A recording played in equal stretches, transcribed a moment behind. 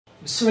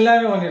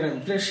বিসমিল্লাহিররহমানিররহিম।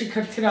 প্রিয়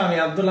শিক্ষার্থীরা, আমি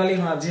আব্দুল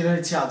আলিম হাজির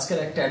হয়েছি আজকের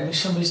একটা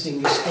অ্যাডমিশন বেসড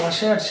ইংলিশ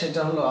ক্লাসে। আর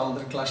সেটা হলো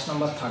আমাদের ক্লাস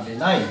নাম্বার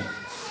 39।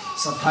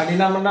 সো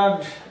 39 নাম্বার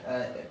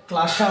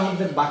ক্লাসে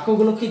আমাদের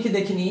বাক্যগুলো কি কি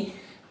দেখিনি।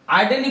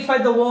 Identify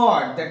the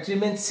word that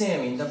remain same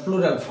in the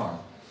plural form.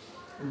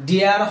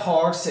 Deer,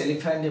 horse,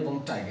 elephant এবং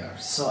টাইগার।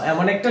 সো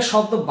এমন একটা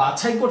শব্দ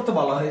বাছাই করতে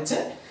বলা হয়েছে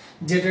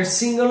যেটার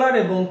সিঙ্গুলার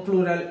এবং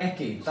প্লুরাল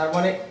একই। তার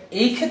মানে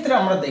এই ক্ষেত্রে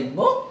আমরা দেখব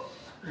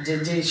যে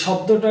যে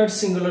শব্দটার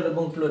সিঙ্গুলার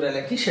এবং প্লুরাল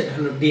একই সেটা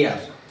হলো ডিয়ার।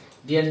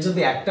 ডিয়ার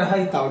যদি একটা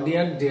হয় তাও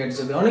ডিয়ার, ডিয়ার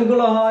যদি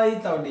অনেকগুলো হয়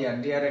তাও ডিয়ার।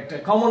 ডিয়ার একটা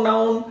কমন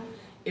নাউন,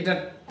 এটা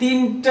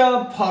তিনটা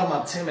ফর্ম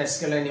আছে,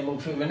 ম্যাসকুলাইন এবং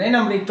ফেমিনাইন।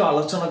 আমরা একটু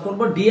আলোচনা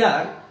করব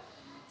ডিয়ার।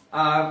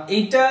 আর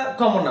এইটা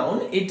কমন নাউন,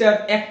 এটার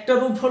একটা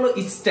রূপ হলো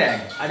স্ট্যাগ,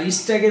 আর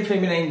স্ট্যাগের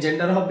ফেমিনাইন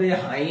জেন্ডার হবে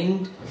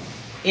হাইন্ড।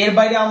 এর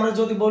বাইরে আমরা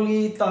যদি বলি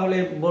তাহলে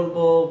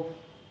বলবো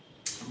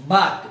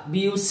বাক,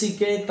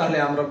 বিউসিকে, তাহলে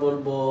আমরা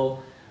বলবো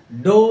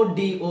ডো,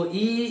 ডিও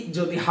ই।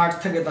 যদি হার্ট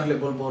থাকে তাহলে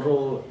বলবো রো,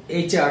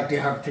 এইচ আর টি,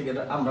 হার্ট থেকে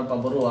আমরা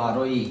পাবো রো আর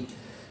ও ই।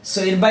 সো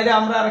এর বাইরে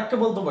আমরা আরেকটা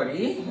বলতে পারি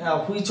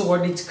হুইচ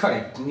ওয়ার্ড ইজ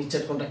কারেক্ট,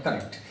 নিচের কোনটা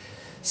কারেক্ট।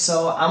 সো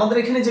আমাদের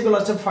এখানে যেগুলো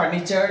আছে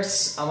ফার্নিচার্স,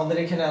 আমাদের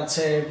এখানে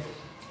আছে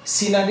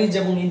সিনারিজ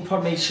এবং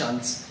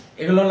ইনফরমেশনস,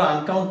 এগুলো হলো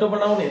আনকাউন্টেবল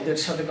নাউন। এদের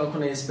সাথে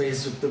কখনো এস বা এস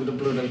যুক্ত করে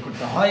প্লুরাল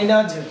করতে হয় না।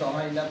 যেহেতু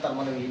হয় না তার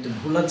মানে এটা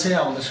ভুল আছে।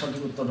 আমাদের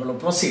সঠিক উত্তর হলো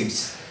প্রসিডস।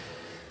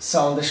 সো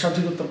আমাদের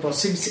সঠিক উত্তর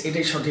প্রসিডস,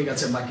 এটাই সঠিক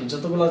আছে। বাকি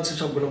যতগুলো আছে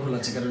সবগুলো ভুল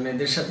আছে, কারণ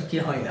এদের সাথে কি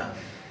হয় না,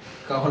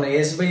 কখনো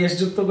এস বাই এস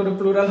যুক্ত করে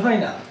প্লুরাল হয়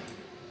না।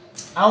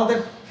 আমাদের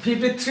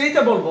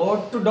 53তে বলবো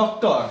two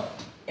doctor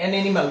an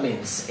animal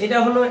means. এটা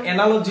হলো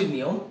অ্যানালজির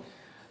নিয়ম।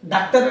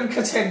 ডাক্তারের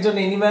কাছে একজন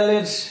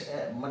অ্যানিমালের,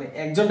 মানে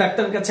একজন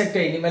ডাক্তারের কাছে একটা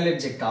অ্যানিমালের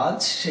যে কাজ,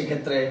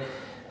 সেক্ষেত্রে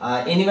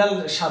অ্যানিমাল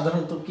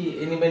সাধারণত কি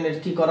অ্যানিমালের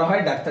কি করা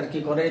হয়, ডাক্তার কি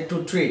করে, টু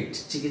ট্রিট,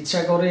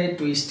 চিকিৎসা করে,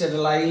 টু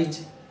স্টেরিলাইজ,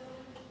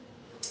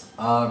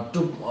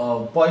 টু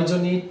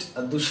পয়জন ইট,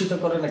 দূষিত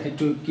করে, নাকি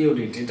টু কিউর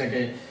ইট,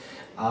 এটাকে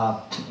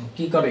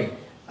কি করে,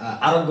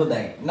 আরোগ্য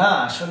দেয় না।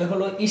 আসলে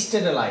হলো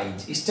স্টেরিলাইজ।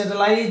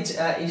 স্টেরিলাইজ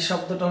এই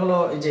শব্দটা হলো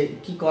যে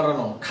কি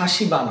করানো,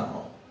 খাসি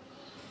বানানো।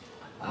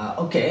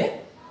 ওকে,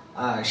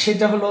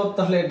 সেটা হলো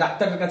তাহলে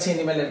ডাক্তারের কাছে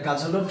অ্যানিমালের কাজ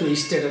হলো টু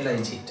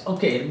স্টেরিলাইজ ইট।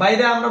 ওকে, এর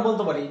বাইরে আমরা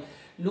বলতে পারি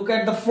look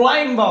at the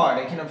flying bird.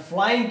 এখানে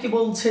ফ্লাইং কি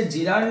বলছে,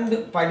 জিরান্ড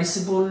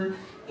পার্টিসিপল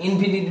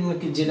ইনফিনিটিভ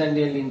নাকি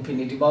জিরান্ডিয়াল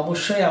ইনফিনিটিভ।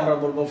 অবশ্যই আমরা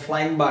বলবো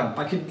ফ্লাইং বার্ড।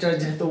 পাখিটা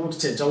যেহেতু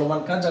উঠছে,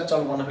 চলমান কাজ, আর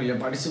চলমান হইলে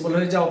পার্টিসিপল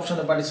হয়ে যায়।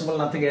 অপশনে পার্টিসিপল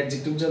না থেকে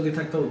অ্যাডজেক্টিভ যদি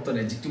থাকতো উত্তর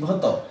অ্যাডজেক্টিভ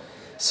হতো।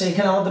 সো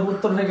এখানে আমাদের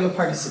উত্তর হয়ে গেল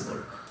পার্টিসিপল।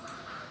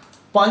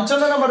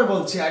 55 নম্বরে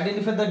বলছি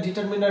identify the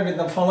determiner in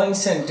the following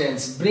sentence,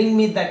 bring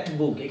me that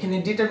বুক। এখানে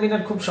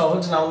ডিটারমিনার খুব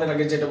সহজ, নাউনের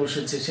আগে যেটা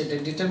বসেছে সেটা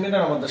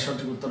ডিটারমিনার। আমাদের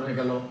সঠিক উত্তর হয়ে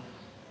গেল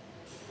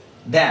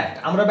দ্যাট।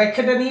 আমরা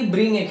ব্যাখ্যাটা নিই।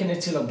 ব্রিং এখানে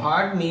ছিল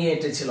ভার্ব, মি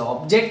এটা ছিল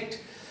অবজেক্ট,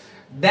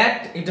 দ্যাট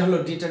এটা হলো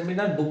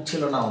ডিটারমিনার, বুক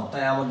ছিল নাউন,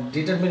 তাই আমাদের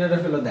ডিটারমিনার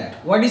হলো that.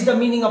 What is the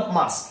meaning of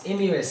mask,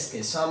 এমইউএসকে।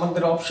 So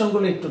আমাদের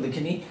অপশনগুলো একটু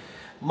দেখে নিই।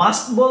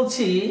 মাস্ক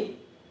বলছি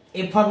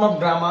এ form of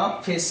drama,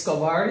 face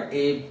cover,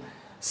 A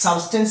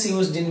substance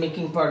used in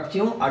making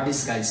perfume R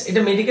disguise.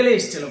 এটা মেডিকেলে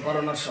এসেছিল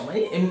করোনার সময়।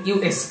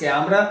 এমইউএসকে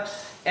আমরা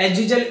অ্যাজ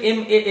ইউজুয়াল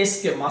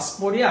এমএএসকে মাস্ক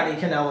পড়ি, আর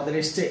এখানে আমাদের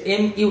এসছে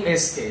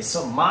এমইউএসকে। সো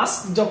মাস্ক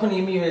যখন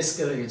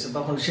এমইউএসকে হয়ে গেছে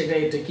তখন সেটা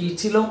এটা কি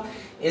ছিল,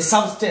 এ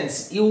substance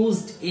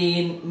used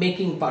in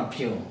making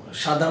perfume.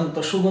 সাধারণত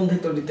সুগন্ধি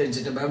তৈরিতে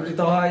যেটা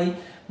ব্যবহৃত হয়,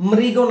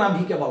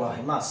 মৃগনাভিকে বলা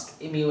হয় মাস্ক,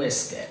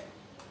 এমইউএসকে।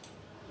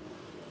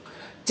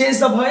 চেঞ্জ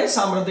দ্য ভয়েস,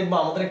 আমরা দেখবো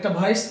আমাদের একটা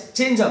ভয়েস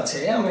চেঞ্জ আছে।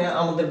 আমি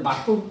আমাদের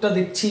বাক্যটা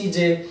দেখছি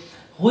যে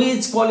হু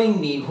ইজ কলিং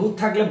মি, হু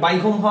থাকলে বাই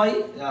হোম হয়,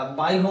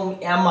 by whom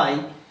M I,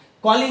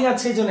 calling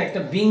আছে এই জন্য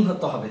একটা বিং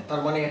হতে হবে।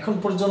 তার মানে এখন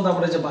পর্যন্ত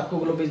আমরা যে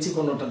বাক্যগুলো পেয়েছি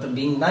কোনোটাতে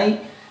বিং নাই।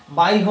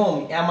 By whom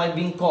M I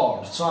being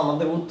called. So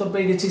আমাদের উত্তর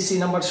পেয়ে গেছি সি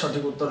নাম্বার।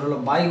 সঠিক উত্তর হলো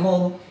by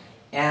whom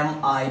M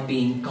I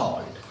being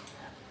called.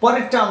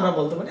 পরেরটা আমরা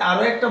বলতে পারি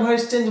আরো একটা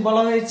ভয়েস চেঞ্জ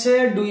বলা হয়েছে,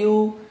 ডু ইউ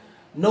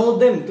নো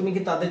দেম, তুমি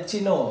কি তাদের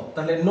চিনো।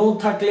 তাহলে নো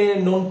থাকলে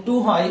নোন টু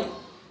হয়।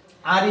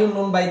 Are you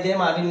known by them,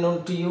 are you known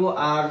to you,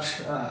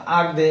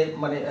 আর দে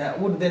মানে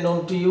would they known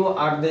to you,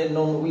 R they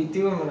known with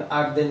you,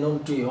 R they known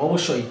to you.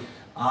 অবশ্যই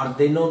আর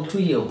দে known to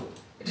you,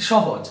 এটা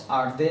সহজ,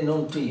 আর দে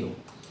known to you.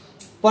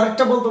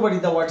 পরেরটা বলতে পারি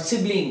the word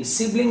sibling.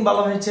 Sibling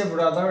বলা হয়েছে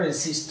brother, A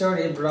sister,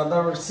 A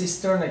brother or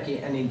sister, নাকি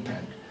an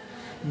infant.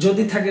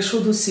 যদি থাকে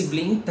শুধু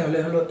সিবলিং তাহলে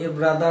হলো এ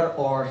ব্রাদার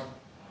অর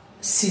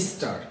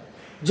সিস্টার।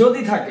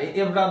 যদি থাকে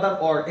এ ব্রাদার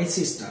অর এ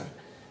সিস্টার,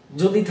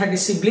 যদি থাকে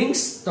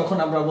সিবলিংস তখন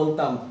আমরা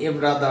বলতাম এ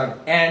brother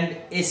and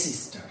a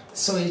sister.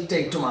 So এটা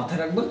একটু মাথায়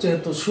রাখবো,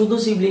 যেহেতু শুধু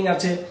সিবলিং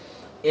আছে,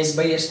 এস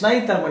বাই এস নাই,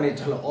 তার মানে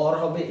এটা হলো অর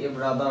হবে, এ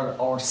ব্রাদার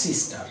অর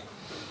সিস্টার।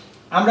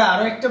 আমরা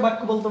আরো একটা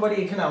বাক্য বলতে পারি।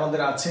 এখানে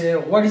আমাদের আছে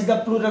what is the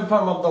plural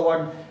form of the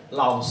word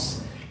Laos.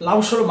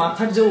 Laos হলো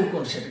মাথার যে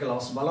উকুন, সেটাকে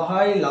লাউস বলা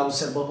হয়।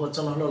 লাউসের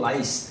বহুবচন হলো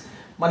লাইস,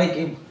 মানে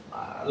কি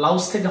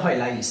লাউস থেকে হয়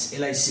লাইস,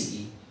 LICE।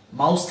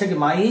 মাউস থেকে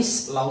মাইস,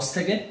 লাউস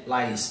থেকে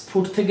লাইস,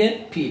 ফুট থেকে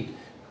ফিট,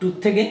 টুথ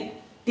থেকে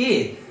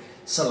টিথ।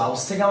 সো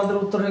লাউস থেকে আমাদের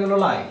উত্তর হয়ে গেল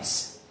lines.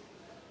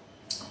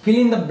 Fill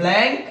in the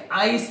blank,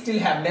 I still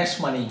have dash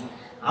মানি।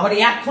 আমার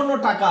এখনো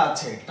টাকা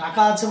আছে।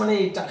 টাকা আছে মানে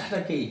এই টাকাটা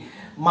কি,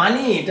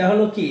 মানি, এটা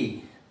হলো কি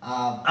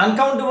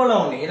আনকাউন্টেবল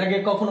নাউন এর আগে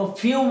কখনো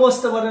ফিউ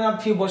বসতে পারে না,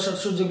 ফিউ বসার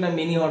সুযোগ নাই,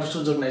 মিনি হওয়ার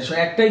সুযোগ নাই। সো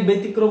একটাই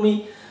ব্যতিক্রমী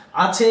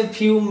আছে,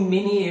 ফিউ,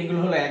 মিনি, এগুলো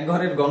হলো এক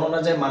ঘরের গণনা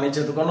যায়, মানে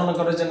যেহেতু গণনা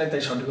করা যায় না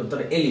তাই সঠিক উত্তর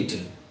এ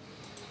লিটল।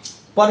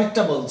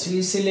 পরেরটা বলছি,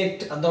 select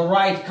the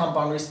right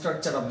compound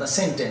structure of the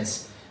sentence.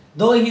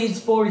 দো he is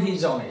poor he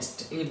is honest,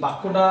 এই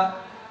বাক্যটা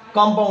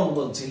কম্পাউন্ড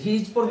বলছে, he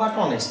is poor but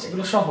honest,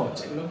 এগুলো সহজ,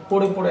 এগুলো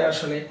পড়ে পড়ে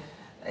আসলে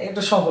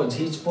এটা সহজ,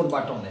 he is poor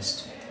but honest.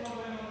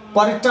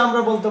 পরেরটা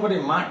আমরা বলতে পারি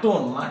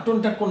মাটন,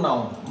 মাটনটা কোন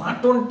নাউন?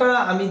 মাটনটা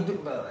আমি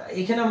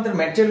এখানে আমাদের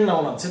ম্যাটেরিয়াল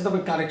নাউন আছে, তবে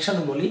কারেকশন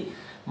বলি,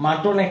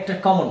 মাটন একটা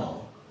কমন নাউন,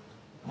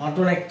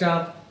 মাটন একটা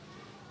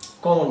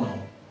কমন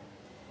নাউন।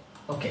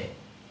 ওকে,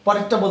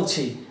 পরেরটা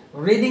বলছি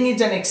reading is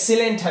an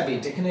excellent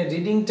habit, এখানে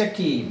রিডিংটা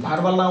কি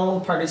ভার্বাল নাউন,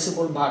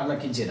 পার্টিসিপল, ভার্ব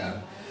নাকি জেরার?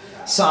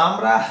 সো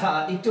আমরা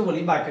একটু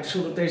বলি, বাক্যের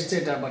শুরুতে এসছে,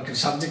 এটা বাক্যের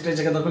সাবজেক্টের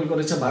জায়গা দখল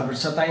করেছে, ভার্বের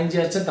সাথে আইএনজি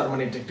আছে, তার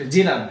মানে এটা একটা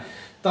জেরার।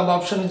 তবে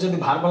অপশনে যদি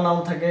ভার্বাল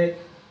নাউন থাকে,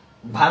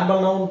 ভার্বাল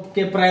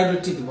নাউনকে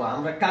প্রায়োরিটি দিব,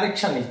 আমরা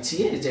কারেকশন নিচ্ছি,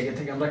 এই জায়গা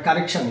থেকে আমরা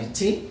কারেকশন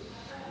নিচ্ছি।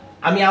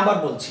 আমি আবার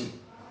বলছি,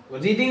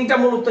 রিডিংটা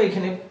মূলত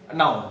এখানে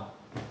নাউন,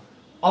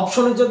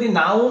 অপশনে যদি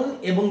নাউন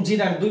এবং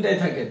জিরান দুইটাই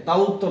থাকে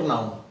তাও উত্তর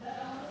নাউন,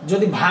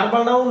 যদি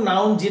ভার্বাল নাউন,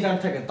 নাউন, জিরান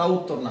থাকে তাও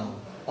উত্তর নাউন।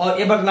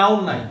 এবার নাউন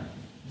নাই,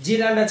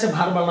 জিরান আছে,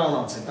 ভার্বাল নাউন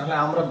আছে, তাহলে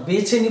আমরা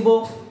বেছে নিব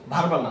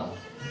ভার্বাল নাউন,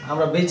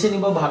 আমরা বেছে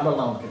নিব ভার্বাল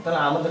নাউনকে, তাহলে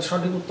আমাদের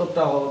সঠিক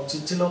উত্তরটা হওয়া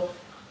উচিত ছিল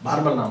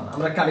ভার্বাল নাউন।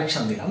 আমরা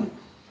কারেকশন দিলাম।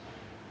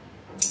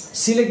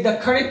 Select the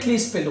correctly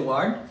spelled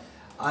word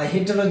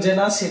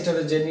heterogeneous,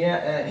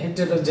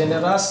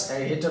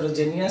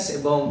 heterogeneous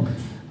এবং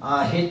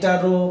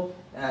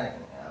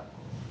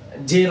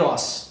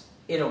heterogeneous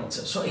এরকম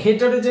আছে। সো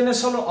heterogeneous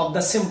হলো অফ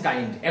দ্য সেম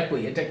কাইন্ড,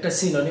 একই, এটা একটা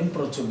সিনোনিম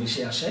প্রচুর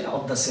বেশি আসে,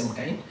 of the same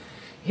kind.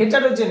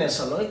 heterogeneous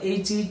হলো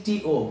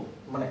HETO,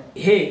 মানে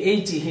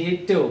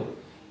হেটেও,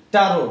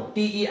 টারো,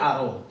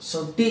 TERO, সো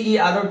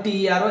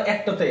TERO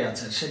একটাতেই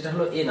আছে, সেটা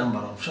হলো এ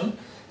নাম্বার অপশন,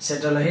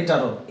 সেটা হলো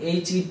হেটারো,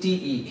 HETE,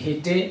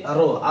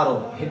 হেটেরো, আরো,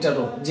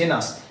 হেটারো,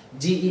 জেনাস,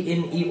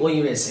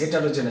 GENEOUS,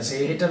 হেটারোজেনাস।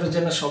 এই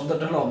হেটারোজেনাস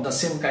শব্দটা হলো অফ দ্য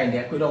সেম কাইন্ড,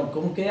 একই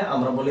রকমকে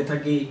আমরা বলে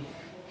থাকি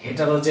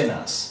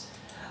heterogeneous.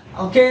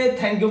 Okay,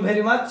 thank you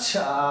very much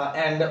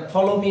and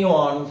follow me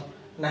on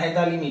Nahid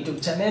Alim YouTube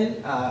channel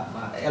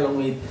along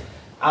with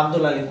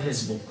Abdul Alim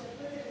Facebook.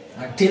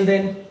 Till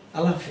then,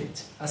 Allah Hafiz.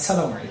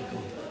 Assalamu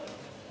alaikum.